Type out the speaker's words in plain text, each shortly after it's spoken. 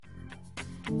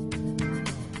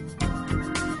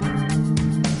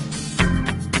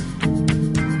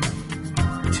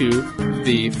to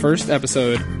the first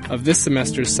episode of this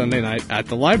semester's Sunday Night at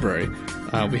the Library.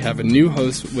 We have a new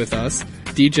host with us,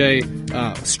 DJ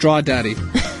Straw Daddy.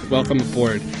 Welcome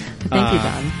aboard. Thank you,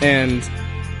 Don. And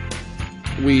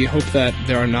we hope that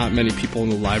there are not many people in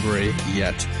the library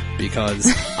yet,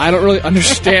 because I don't really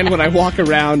understand when I walk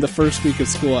around the first week of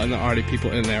school and there are already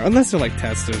people in there, unless they're like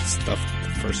tests or stuff the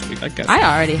first week, I guess. I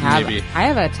already have. Maybe. I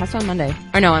have a test on Monday.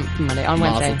 Or no, on Monday. On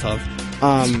Wednesday. Mazel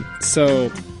tov.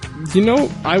 So, you know,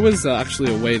 I was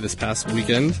actually away this past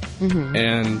weekend,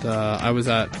 and I was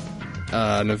at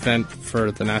an event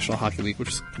for the National Hockey League, which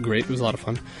was great. It was a lot of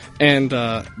fun. And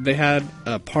they had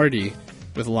a party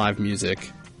with live music.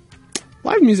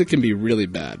 Live music can be really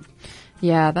bad.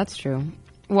 Yeah, that's true.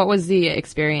 What was the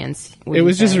experience? It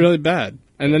was just really bad.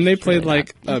 And then they played really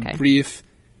like bad. a brief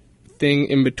thing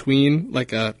in between, like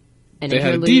they had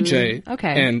a interlude? DJ,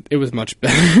 Okay. and it was much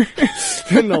better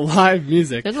than the live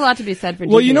music. There's a lot to be said for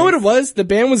Well, DJs. you know what it was? The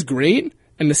band was great,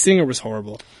 and the singer was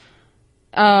horrible.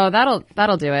 Oh,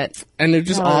 that'll do it. And they're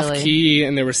just Totally. off key,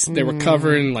 and they were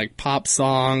covering like pop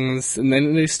songs, and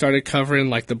then they started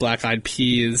covering like the Black Eyed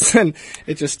Peas, and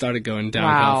it just started going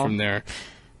downhill Wow. from there.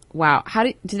 Wow.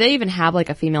 Do they even have like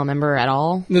a female member at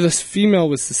all? No, this female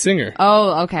was the singer.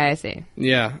 Oh, okay, I see.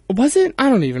 Yeah, was it? I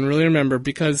don't even really remember,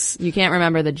 because You can't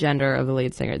remember the gender of the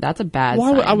lead singer. That's a bad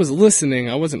well, sign. I was listening.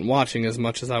 I wasn't watching as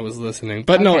much as I was listening,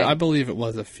 but no, Okay. I believe it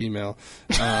was a female.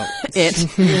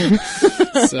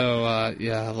 So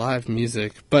yeah, live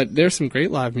music. But there's some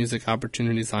great live music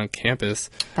opportunities on campus.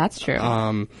 That's true.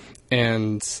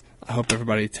 And I hope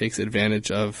everybody takes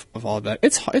advantage of all that.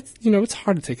 It's hard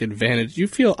to take advantage.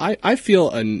 I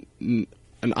feel an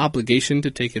obligation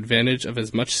to take advantage of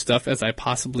as much stuff as I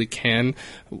possibly can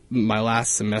my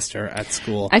last semester at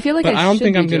school. I feel like but I don't should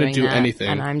think be I'm going to doing do that, anything.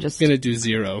 and I'm just going to do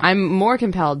zero. I'm more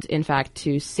compelled, in fact,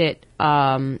 to sit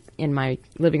in my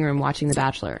living room watching The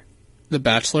Bachelor. The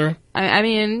Bachelor? I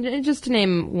mean, just to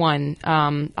name one.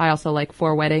 I also like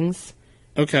Four Weddings.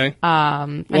 Okay. I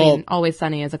mean, Always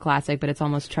Sunny is a classic, but it's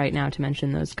almost trite now to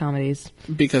mention those comedies.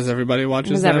 Because everybody watches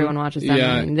Because them? everyone watches them.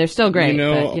 Yeah. I mean, they're still great,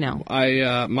 but, you know.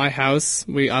 My house,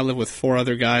 I live with 4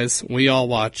 other guys. We all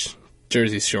watch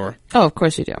Jersey Shore. Oh, of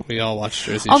course you do. We all watch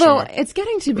Jersey Although, Shore. it's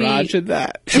getting to be... Roger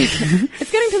that.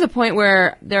 It's getting to the point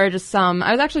where there are just some...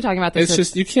 I was actually talking about this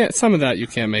It's just, some of that you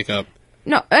can't make up.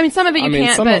 No, I mean, some of it you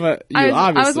can't, some but of it I was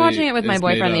obviously watching it with my is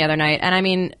boyfriend made the up. other night, and I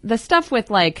mean, the stuff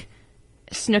with, like,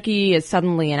 Snooki is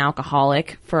suddenly an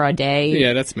alcoholic for a day.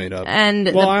 Yeah, that's made up. And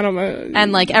I don't...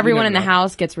 and like everyone in the never know.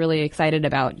 house gets really excited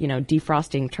about,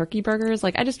 defrosting turkey burgers.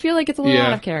 Like, I just feel like it's a little Yeah.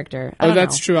 out of character. Oh,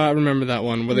 that's true. I remember that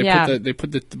one where they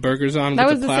put the burgers on That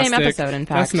with was the the plastic. same episode, in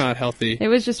fact. That's not healthy. It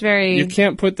was just very... You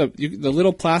can't put the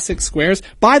little plastic squares.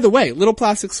 By the way, little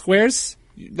plastic squares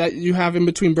that you have in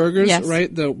between burgers, Yes.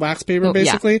 right? The wax paper, Oh, yeah.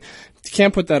 basically. You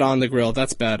can't put that on the grill.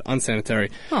 That's bad.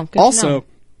 Unsanitary. Oh, good to Also, know.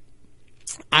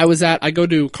 I go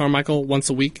to Carmichael once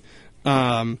a week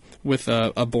with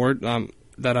a board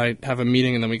that I have a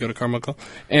meeting, and then we go to Carmichael.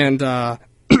 And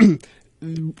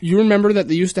you remember that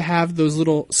they used to have those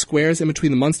little squares in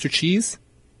between the Munster cheese?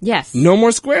 Yes. No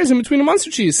more squares in between the Munster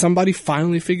cheese. Somebody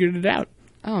finally figured it out.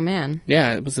 Oh, man.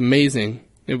 Yeah, it was amazing.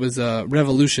 It was a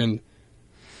revolution.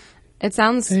 It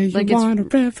sounds Say like you it's... want a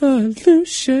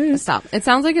revolution. Stop. It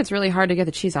sounds like it's really hard to get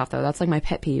the cheese off, though. That's like my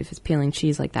pet peeve, is peeling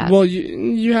cheese like that. Well,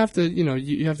 you have to,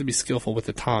 you have to be skillful with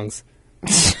the tongs.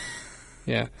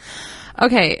 Yeah.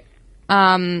 Okay.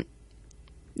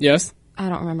 Yes? I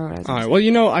don't remember what I was All going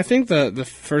right. Well, I think the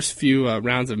first few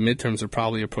rounds of midterms are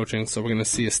probably approaching, so we're going to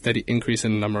see a steady increase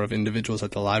in the number of individuals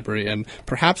at the library, and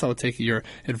perhaps I will take your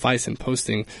advice in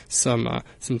posting some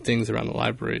things around the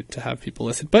library to have people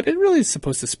listen. But it really is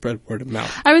supposed to spread word of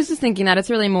mouth. I was just thinking that it's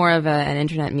really more of an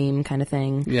internet meme kind of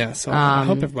thing. Yeah, so I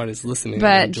hope everybody's listening But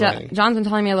and enjoying. John's been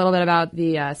telling me a little bit about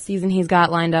the season he's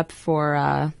got lined up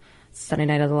for Sunday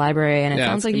Night at the Library, and it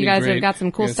sounds it's like gonna you be guys great. have got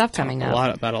some cool We're gonna stuff talk coming a up.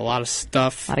 lot about a lot of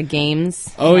stuff. A lot of games.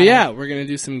 Oh, yeah. We're going to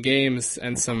do some games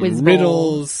and some Quiz bowl.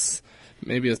 riddles.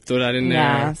 Maybe I'll throw that in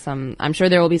Yeah, there. I'm sure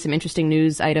there will be some interesting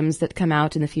news items that come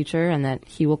out in the future and that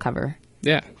he will cover.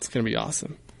 Yeah, it's going to be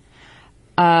awesome.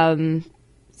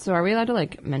 So are we allowed to,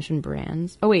 mention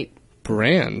brands? Oh, wait.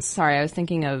 Brands. Sorry, I was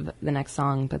thinking of the next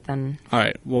song, but then... All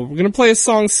right. Well, we're going to play a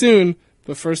song soon.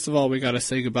 But first of all, we got to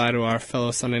say goodbye to our fellow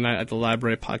Sunday Night at the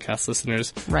Library podcast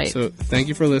listeners. Right. So thank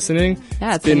you for listening.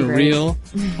 Yeah, it's been been great. real.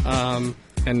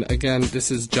 And again,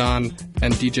 this is John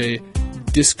and DJ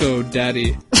Disco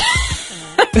Daddy.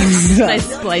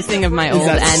 Nice splicing of my old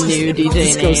and new DJ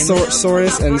Disco name.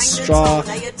 Saurus and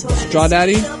Straw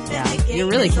Daddy. Yeah, you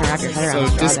really can't wrap your head So around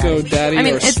Straw Disco Daddy I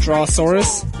mean, or it's Straw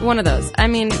Saurus. one of those. I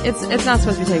mean, it's not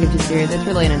supposed to be taken too serious. It's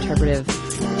really an interpretive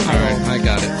title. I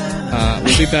got it.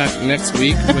 We'll be back next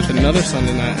week with another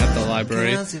Sunday night at the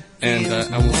library, and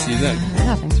we'll see you then.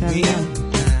 Yeah, thanks for having me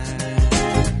on.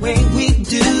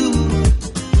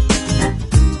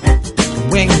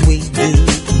 When we